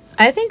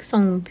 I think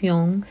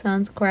Songpyeong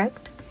sounds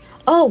correct.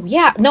 Oh,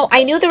 yeah. No,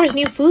 I knew there was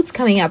new foods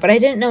coming out, but I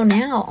didn't know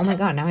now. Oh, my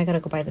God. Now I got to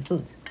go buy the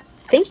foods.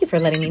 Thank you for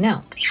letting me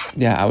know.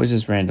 Yeah, I was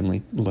just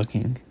randomly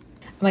looking.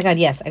 Oh, my God.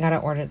 Yes, I got to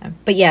order them.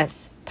 But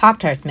yes,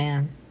 Pop-Tarts,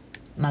 man.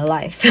 My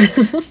life.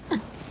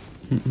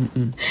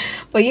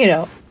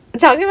 But,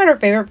 talking about our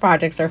favorite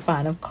projects are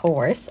fun. Of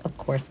course.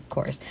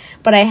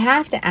 But I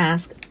have to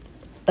ask,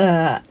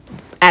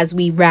 as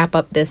we wrap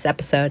up this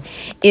episode,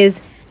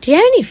 do you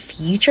have any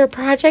future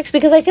projects?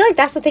 Because I feel like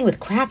that's the thing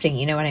with crafting,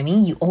 you know what I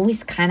mean? You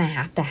always kind of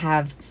have to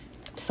have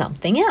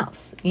something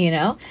else,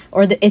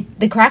 Or the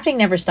crafting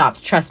never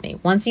stops, trust me.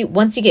 Once you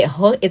get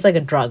hooked, it's like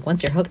a drug.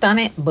 Once you're hooked on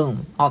it,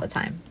 boom, all the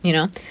time,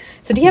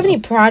 So do you have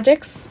any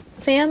projects,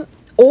 Sam?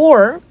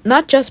 Or,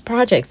 not just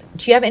projects,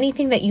 do you have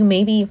anything that you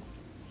maybe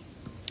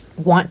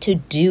want to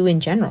do in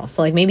general?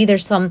 So, like, maybe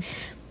there's some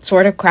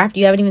sort of craft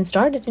you haven't even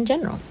started in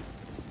general.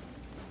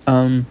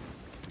 I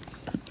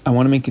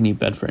want to make a new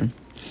bed frame.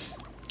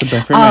 The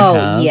bed frame I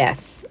have.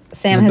 Yes.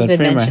 Sam has been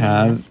mentioning this. The bed frame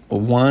I have, this.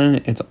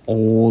 1, it's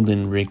old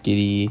and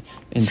rickety,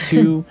 and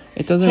 2,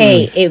 it doesn't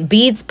it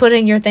beats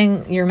putting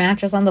your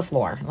mattress on the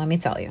floor, let me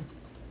tell you.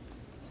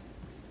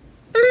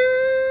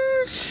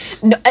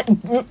 No,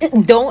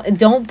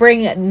 don't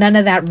bring none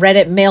of that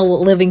Reddit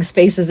male living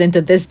spaces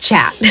into this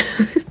chat.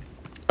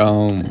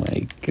 Oh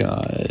my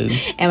God.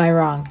 Am I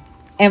wrong?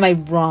 I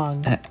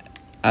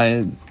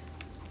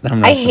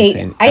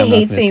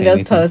hate seeing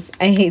those posts.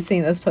 I hate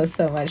seeing those posts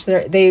so much.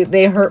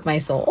 They hurt my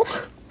soul.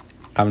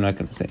 I'm not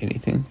going to say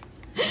anything.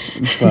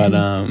 But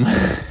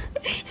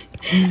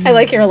I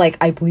like you're like,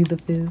 I plead the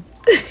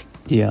fifth.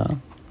 Yeah.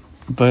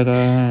 But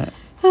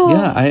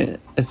yeah,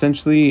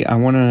 I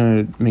want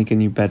to make a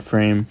new bed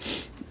frame.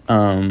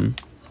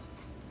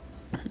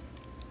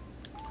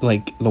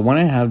 Like the one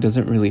I have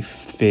doesn't really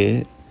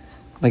fit.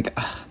 Like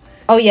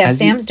oh yeah,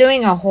 Sam's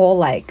doing a whole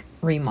like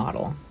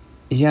remodel.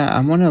 Yeah, I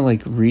want to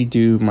like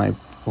redo my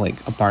like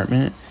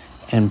apartment,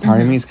 and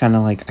part of me is kind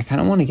of like I kind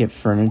of want to get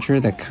furniture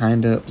that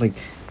kind of like,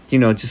 you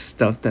know, just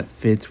stuff that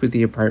fits with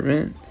the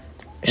apartment.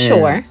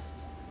 Sure.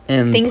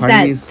 And things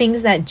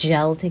that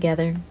gel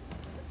together.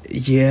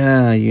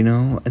 Yeah, you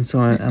know, and so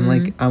I'm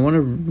like, I want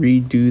to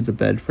redo the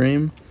bed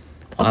frame.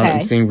 Okay.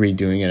 I'm saying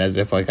redoing it as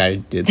if like I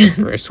did the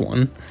first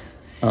one.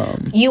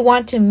 You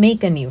want to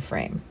make a new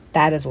frame.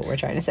 That is what we're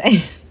trying to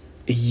say.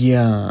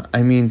 Yeah,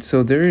 I mean,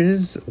 so there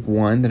is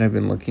one that I've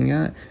been looking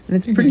at, and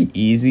it's pretty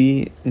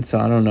easy, and so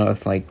I don't know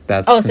if like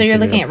that's. Oh, so you're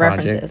looking at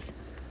references.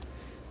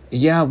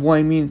 Yeah, well,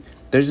 I mean,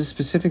 there's a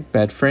specific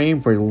bed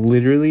frame where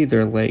literally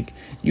they're like,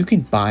 you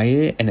could buy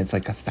it and it's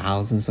like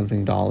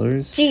 $1,000-something.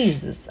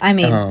 Jesus, I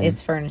mean,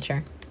 it's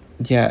furniture.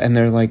 Yeah, and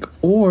they're like,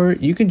 or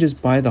you can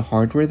just buy the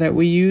hardware that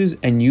we use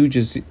and you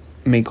just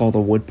make all the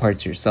wood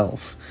parts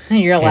yourself. And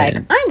you're like,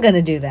 I'm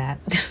gonna do that.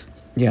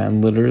 Yeah,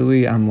 and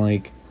literally, I'm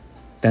like,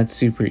 that's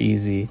super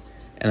easy.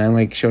 And I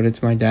like showed it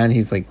to my dad. And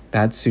he's like,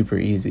 that's super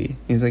easy.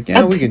 He's like,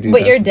 yeah, we could do that.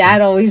 But your dad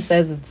always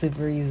says it's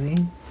super easy.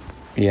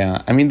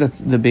 Yeah, I mean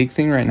the big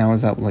thing right now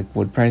is that like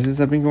wood prices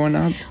have been going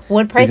up.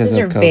 Wood prices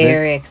are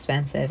very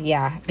expensive.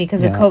 Yeah,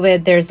 because of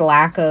COVID, there's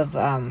lack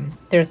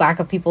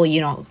of people,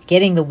 you know,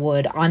 getting the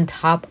wood. On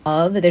top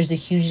of there's a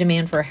huge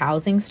demand for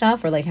housing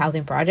stuff or like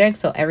housing projects,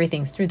 so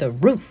everything's through the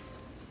roof.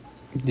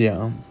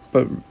 Yeah,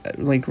 but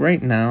like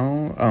right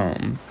now,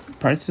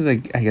 prices I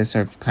guess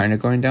are kind of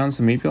going down.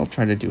 So maybe I'll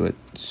try to do it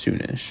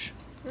soonish.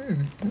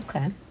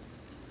 Okay.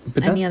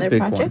 But any other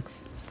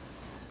projects?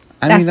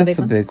 I mean, that's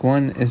the big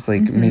one is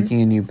like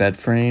making a new bed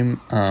frame,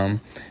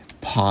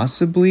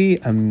 possibly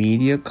a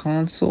media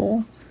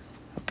console.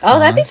 Oh,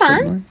 that'd be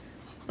fun.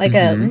 Like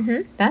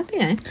that'd be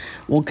nice.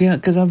 Well, yeah,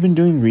 because I've been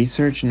doing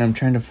research and I'm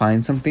trying to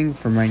find something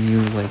for my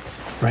new like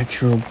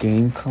retro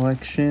game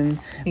collection.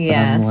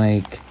 Yeah. I'm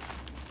like,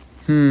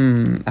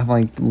 I'm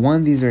like,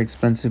 one, these are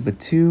expensive, but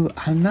two,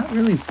 I'm not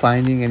really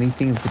finding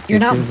anything in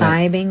particular. You're not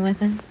vibing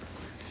with it?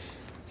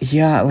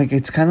 Yeah, like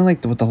it's kind of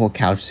like with the whole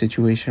couch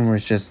situation where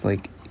it's just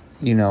like,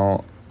 you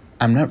know,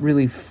 I'm not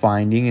really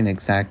finding an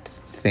exact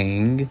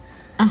thing,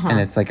 and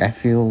it's like I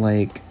feel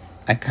like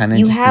I kind of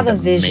you just have need a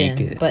to vision,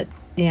 make it. but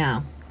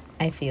yeah,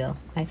 I feel.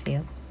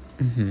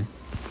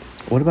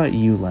 What about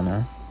you,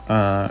 Lena?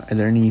 Are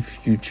there any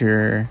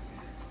future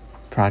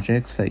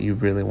projects that you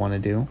really want to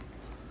do?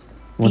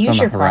 What's on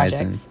the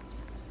horizon? Projects.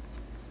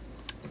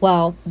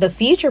 Well, the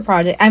future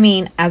project. I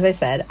mean, as I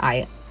said,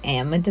 I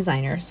am a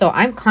designer, so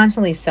I'm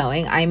constantly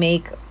sewing. I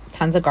make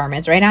tons of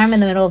garments. Right now, I'm in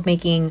the middle of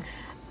making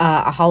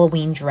a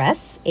Halloween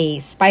dress, a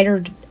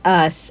spider,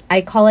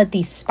 I call it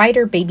the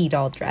spider baby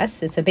doll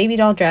dress. It's a baby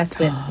doll dress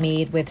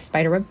made with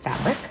spiderweb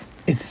fabric.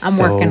 I'm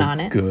working on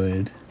it.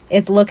 Good.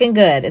 It's looking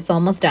good. It's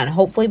almost done.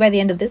 Hopefully by the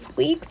end of this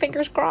week,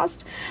 fingers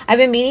crossed. I've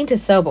been meaning to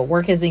sew, but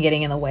work has been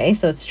getting in the way,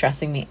 so it's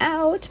stressing me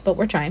out, but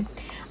we're trying.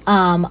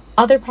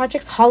 Other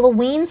projects,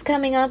 Halloween's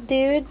coming up,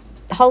 dude.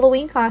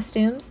 Halloween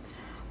costumes.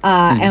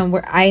 And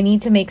I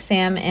need to make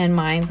Sam and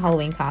mine's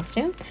Halloween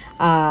costume.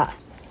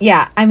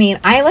 Yeah, I mean,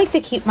 I like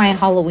to keep my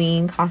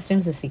Halloween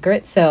costumes a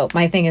secret. So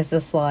my thing is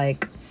just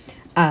like,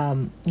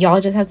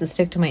 y'all just have to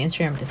stick to my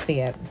Instagram to see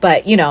it.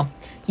 But, you know,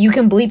 you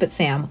can bleep it,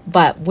 Sam.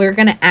 But we're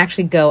going to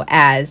actually go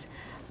as...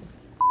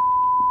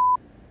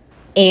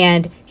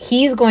 And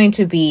he's going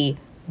to be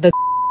the...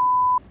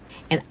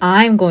 And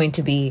I'm going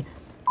to be...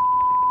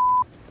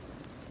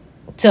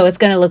 So it's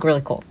going to look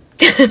really cool.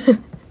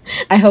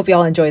 I hope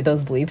y'all enjoyed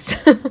those bleeps.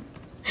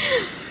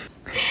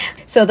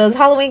 So those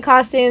Halloween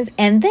costumes,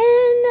 and then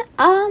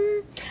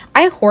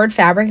I hoard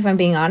fabric if I'm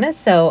being honest.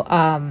 So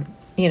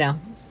you know,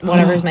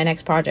 whatever is my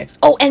next project.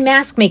 Oh, and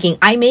mask making.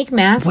 I make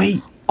masks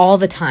all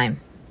the time.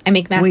 I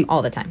make masks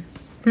all the time.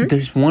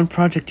 There's one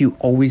project you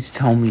always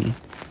tell me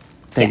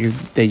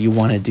that you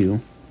want to do,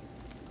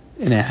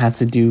 and it has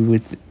to do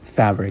with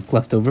fabric,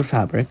 leftover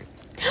fabric.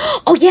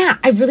 Oh yeah,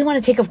 I really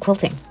want to take up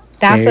quilting.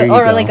 That's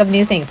like of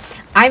new things.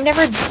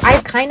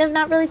 I've kind of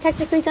not really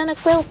technically done a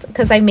quilt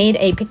because I made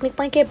a picnic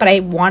blanket, but I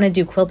want to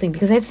do quilting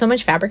because I have so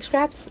much fabric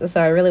scraps. So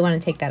I really want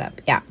to take that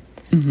up. Yeah.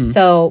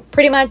 So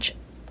pretty much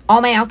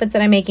all my outfits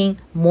that I'm making,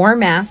 more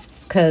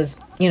masks because,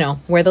 you know,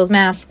 wear those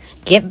masks,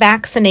 get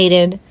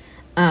vaccinated,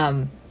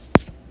 and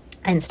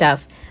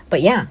stuff.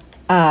 But yeah,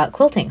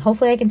 quilting.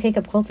 Hopefully I can take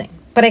up quilting.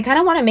 But I kind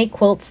of want to make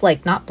quilts,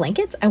 like, not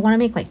blankets. I want to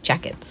make, like,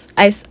 jackets.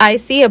 I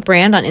see a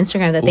brand on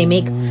Instagram that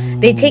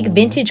they take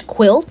vintage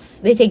quilts.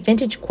 They take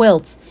vintage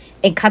quilts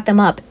and cut them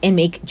up and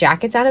make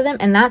jackets out of them.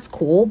 And that's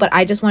cool. But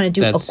I just want to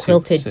do a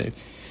quilted...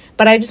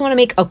 But I just want to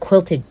make a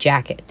quilted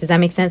jacket. Does that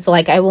make sense? So,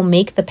 like, I will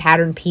make the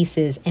pattern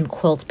pieces and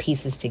quilt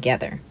pieces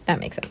together.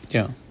 That makes sense.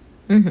 Yeah.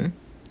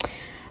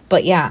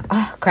 But, yeah.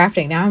 Oh,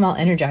 crafting. Now I'm all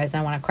energized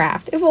and I want to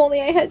craft. If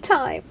only I had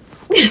time.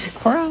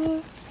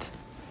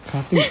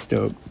 Crafting's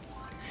dope.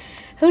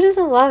 Who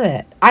doesn't love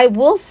it? I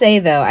will say,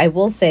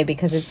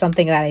 because it's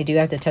something that I do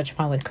have to touch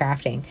upon with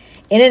crafting.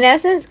 In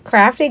essence,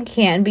 crafting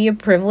can be a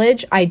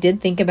privilege. I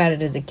did think about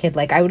it as a kid.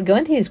 Like, I would go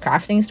into these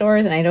crafting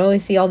stores, and I'd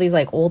always see all these,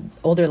 like,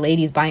 older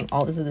ladies buying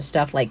all this other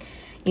stuff. Like,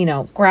 you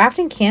know,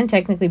 crafting can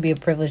technically be a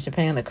privilege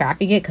depending on the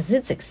craft you get, because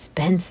it's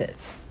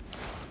expensive.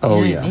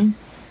 Oh, yeah. I mean?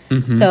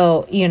 Mm-hmm.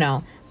 So, you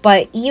know,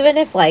 but even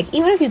if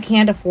you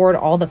can't afford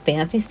all the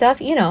fancy stuff,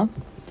 you know,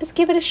 just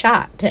give it a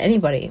shot to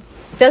anybody.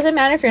 Doesn't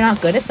matter if you're not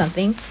good at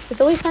something.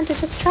 It's always fun to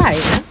just try, you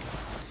know?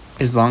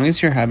 As long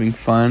as you're having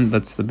fun,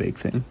 that's the big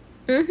thing.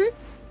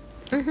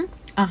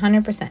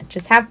 100%.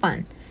 Just have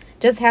fun.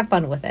 Just have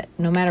fun with it,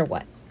 no matter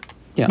what.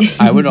 Yeah,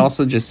 I would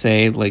also just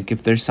say, like,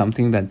 if there's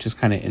something that just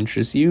kind of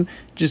interests you,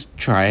 just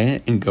try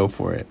it and go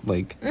for it.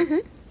 Like,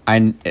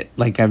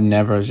 I've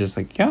never just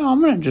like, yeah,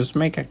 I'm gonna just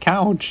make a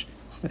couch.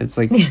 It's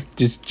like,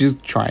 just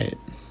try it.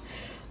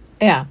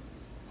 Yeah.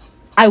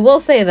 I will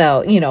say,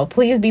 though, you know,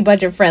 please be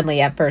budget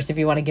friendly at first if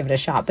you want to give it a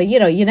shot. But, you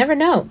know, you never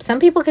know. Some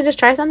people can just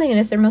try something and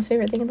it's their most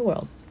favorite thing in the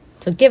world.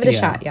 So give it a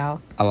shot,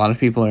 y'all. A lot of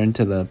people are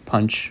into the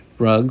punch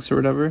rugs or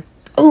whatever.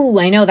 Oh,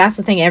 I know. That's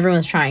the thing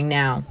everyone's trying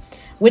now.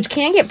 Which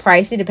can get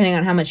pricey depending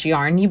on how much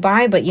yarn you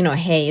buy. But, you know,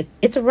 hey,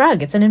 it's a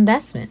rug. It's an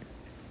investment.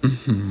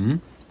 Mm-hmm.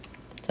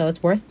 So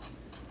it's worth.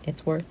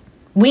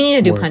 We need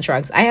to do punch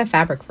rugs. I have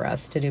fabric for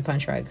us to do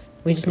punch rugs.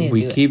 We just need to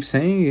do it. We keep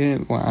saying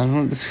it. Well, I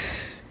don't...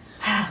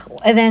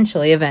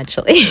 Eventually.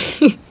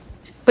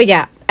 But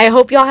yeah, I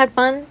hope y'all had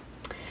fun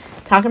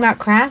talking about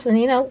crafts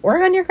and, you know,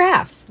 work on your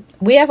crafts.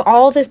 We have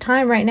all this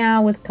time right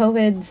now with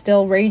COVID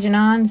still raging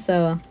on,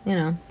 so, you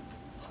know.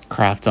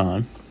 Craft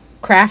on.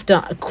 All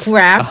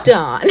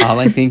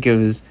I think it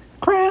was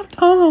craft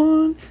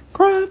on.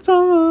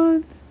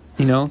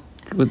 You know,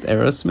 with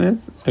Aerosmith.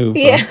 Oh,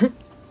 yeah.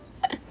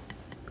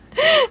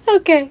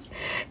 Okay.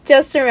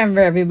 Just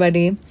remember,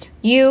 everybody,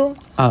 you,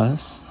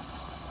 us,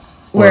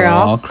 we're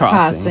all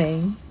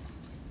crossing.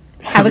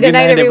 Have a good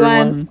night,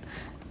 everyone.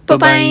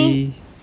 Bye-bye.